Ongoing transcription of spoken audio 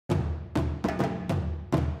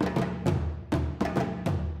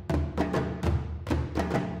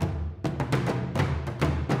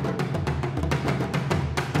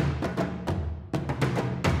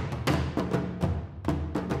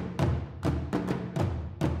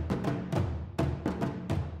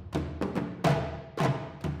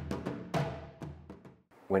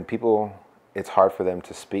when people, it's hard for them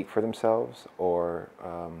to speak for themselves or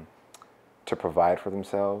to provide for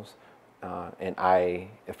themselves. And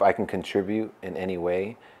if I can contribute in any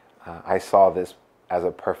way, I saw this as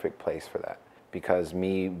a perfect place for that. Because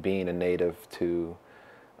me being a native to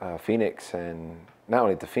Phoenix, and not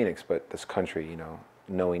only to Phoenix, but this country, you know,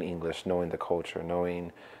 knowing English, knowing the culture,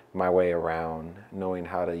 knowing my way around, knowing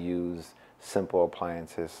how to use simple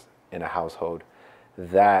appliances in a household,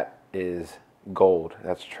 that is gold,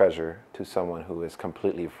 that's treasure to someone who is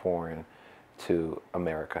completely foreign to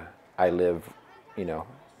America. I lived, you know,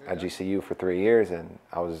 at GCU for 3 years, and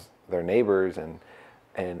I was their neighbors, and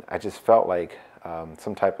I just felt like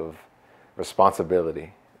some type of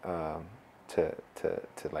responsibility to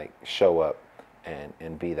like show up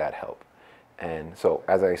and be that help. And so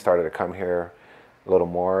as I started to come here a little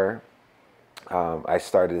more, I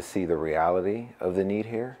started to see the reality of the need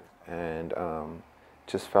here, and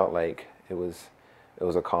just felt like it was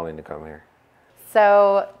a calling to come here.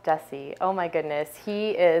 So Jesse, oh my goodness,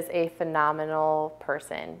 he is a phenomenal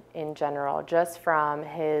person in general, just from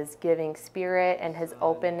his giving spirit and his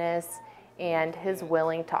openness and his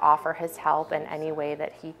willing to offer his help in any way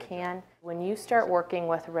that he can. When you start working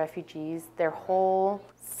with refugees, their whole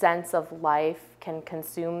sense of life can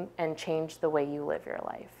consume and change the way you live your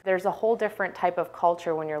life. There's a whole different type of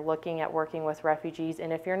culture when you're looking at working with refugees,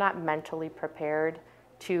 and if you're not mentally prepared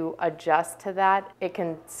to adjust to that, it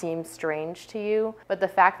can seem strange to you. But the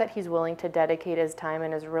fact that he's willing to dedicate his time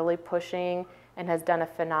and is really pushing and has done a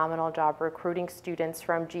phenomenal job recruiting students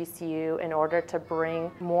from GCU in order to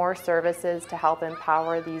bring more services to help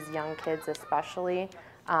empower these young kids, especially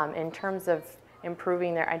in terms of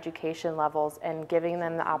improving their education levels and giving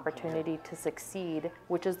them the opportunity to succeed,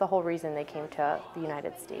 which is the whole reason they came to the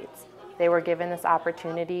United States. They were given this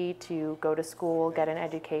opportunity to go to school, get an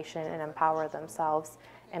education, and empower themselves.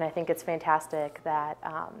 And I think it's fantastic that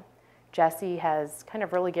Jesse has kind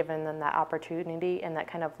of really given them that opportunity and that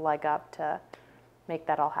kind of leg up to make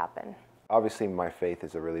that all happen. Obviously, my faith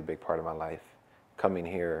is a really big part of my life. Coming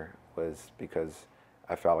here was because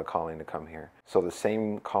I felt a calling to come here. So the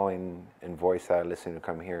same calling and voice that I listened to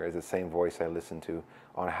come here is the same voice I listened to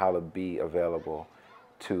on how to be available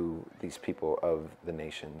to these people of the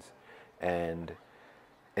nations. And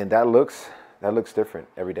that looks different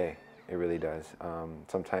every day. It really does.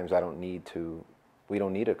 Sometimes we don't need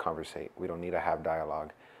to conversate. We don't need to have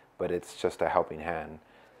dialogue, but it's just a helping hand.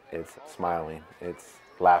 It's smiling. It's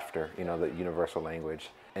laughter, you know, the universal language.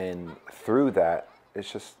 And through that,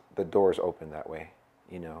 it's just the doors open that way,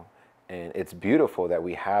 you know. And it's beautiful that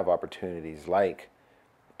we have opportunities like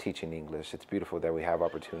teaching English. It's beautiful that we have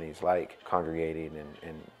opportunities like congregating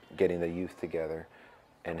and getting the youth together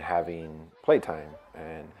and having playtime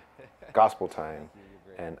and gospel time.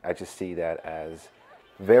 And I just see that as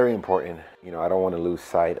very important. You know, I don't want to lose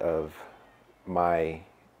sight of my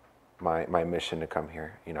mission to come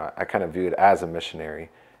here. You know, I kind of view it as a missionary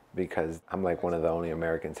because I'm like one of the only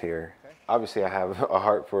Americans here. Obviously, I have a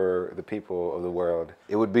heart for the people of the world.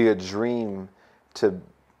 It would be a dream to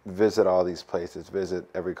visit all these places, visit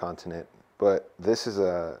every continent. But this is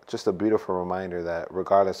just a beautiful reminder that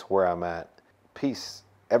regardless where I'm at, peace,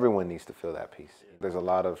 everyone needs to feel that peace. There's a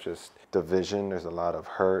lot of just division, there's a lot of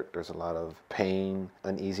hurt, there's a lot of pain,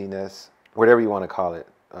 uneasiness, whatever you want to call it.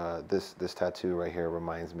 This tattoo right here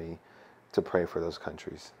reminds me to pray for those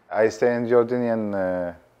countries. I stay in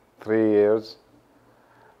Jordanian 3 years.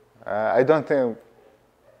 I don't think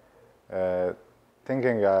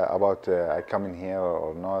thinking about coming here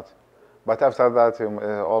or not. But after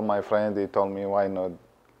that, all my friends, they told me, why not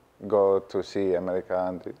go to see America,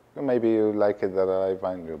 and maybe you like it, the life,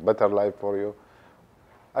 and better life for you.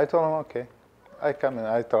 I told them, okay, I come and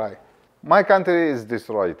I try. My country is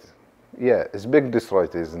destroyed. Yeah, it's big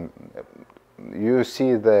destroyed. You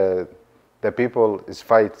see the people is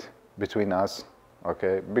fight between us,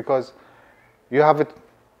 okay, because you have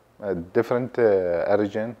a different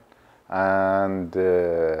origin, and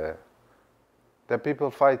the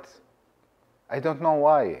people fight. I don't know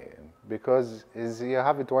why, because you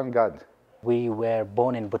have it one God. We were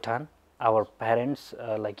born in Bhutan. Our parents,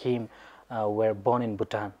 like him, were born in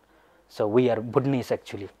Bhutan. So we are Bhutanese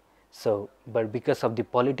actually. So, but because of the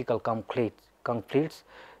political conflicts,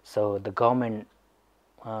 so the government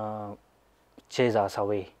chased us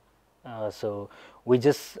away. So we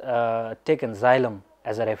just take asylum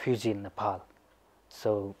as a refugee in Nepal.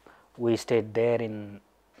 So we stayed there in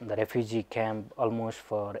the refugee camp almost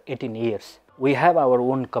for 18 years. We have our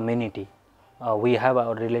own community. We have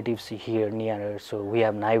our relatives here near us, so we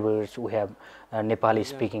have neighbors, we have Nepali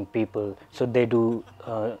speaking people, so they do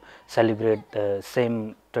celebrate the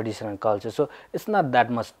same traditional culture. So it's not that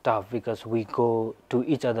much tough because we go to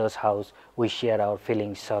each other's house, we share our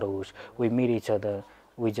feelings, sorrows, we meet each other,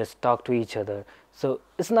 we just talk to each other. So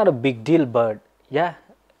it's not a big deal, but yeah,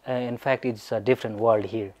 in fact, it's a different world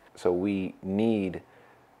here. So we need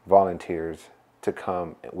volunteers to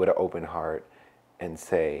come with an open heart and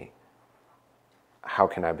say, how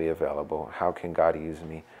can I be available? How can God use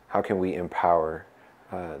me? How can we empower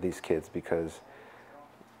these kids? Because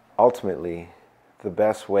ultimately, the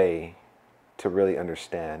best way to really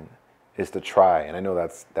understand is to try, and I know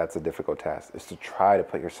that's a difficult task, is to try to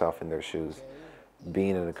put yourself in their shoes,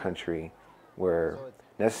 being in a country where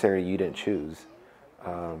necessarily you didn't choose,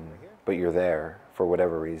 but you're there for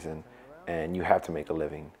whatever reason, and you have to make a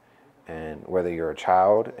living. And whether you're a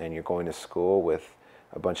child and you're going to school with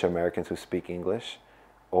a bunch of Americans who speak English,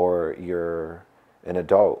 or you're an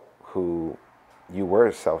adult who you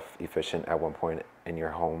were self-efficient at one point in your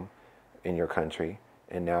home, in your country,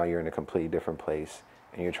 and now you're in a completely different place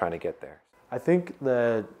and you're trying to get there. I think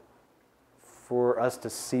that for us to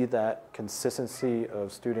see that consistency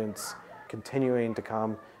of students continuing to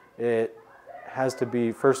come, it has to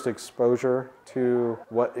be first exposure to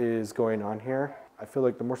what is going on here. I feel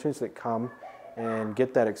like the more students that come and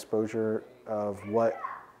get that exposure of what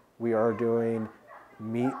we are doing,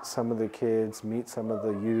 meet some of the kids, meet some of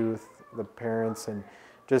the youth, the parents, and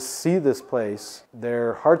just see this place,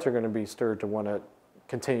 their hearts are going to be stirred to want to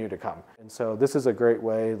continue to come. And so this is a great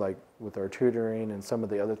way, like with our tutoring and some of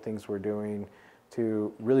the other things we're doing,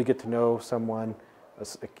 to really get to know someone,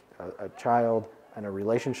 a child, and a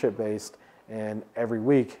relationship based, and every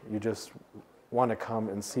week you just want to come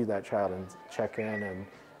and see that child and check in,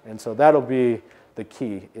 and so that'll be the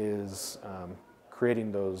key, is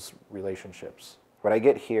creating those relationships. What I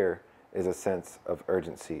get here is a sense of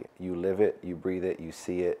urgency. You live it, you breathe it, you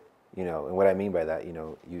see it, you know, and what I mean by that, you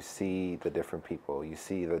know, you see the different people, you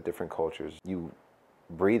see the different cultures, you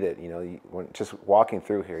breathe it, you know, when just walking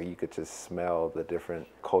through here, you could just smell the different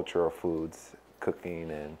cultural foods,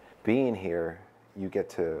 cooking, and being here, you get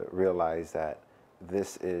to realize that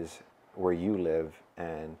this is where you live,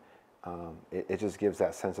 and it just gives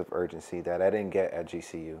that sense of urgency that I didn't get at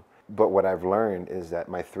GCU. But what I've learned is that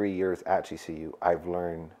my 3 years at GCU, I've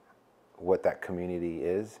learned what that community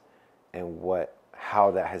is and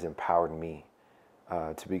how that has empowered me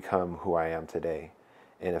to become who I am today.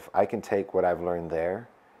 And if I can take what I've learned there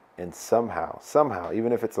and somehow,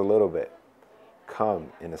 even if it's a little bit,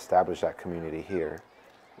 come and establish that community here,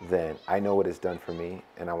 then I know what it's done for me,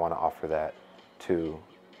 and I want to offer that to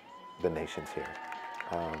the nations here.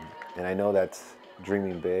 And I know that's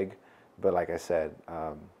dreaming big, but like I said,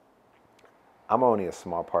 I'm only a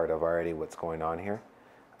small part of already what's going on here.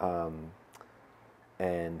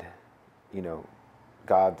 And, you know,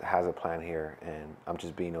 God has a plan here, and I'm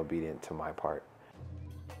just being obedient to my part.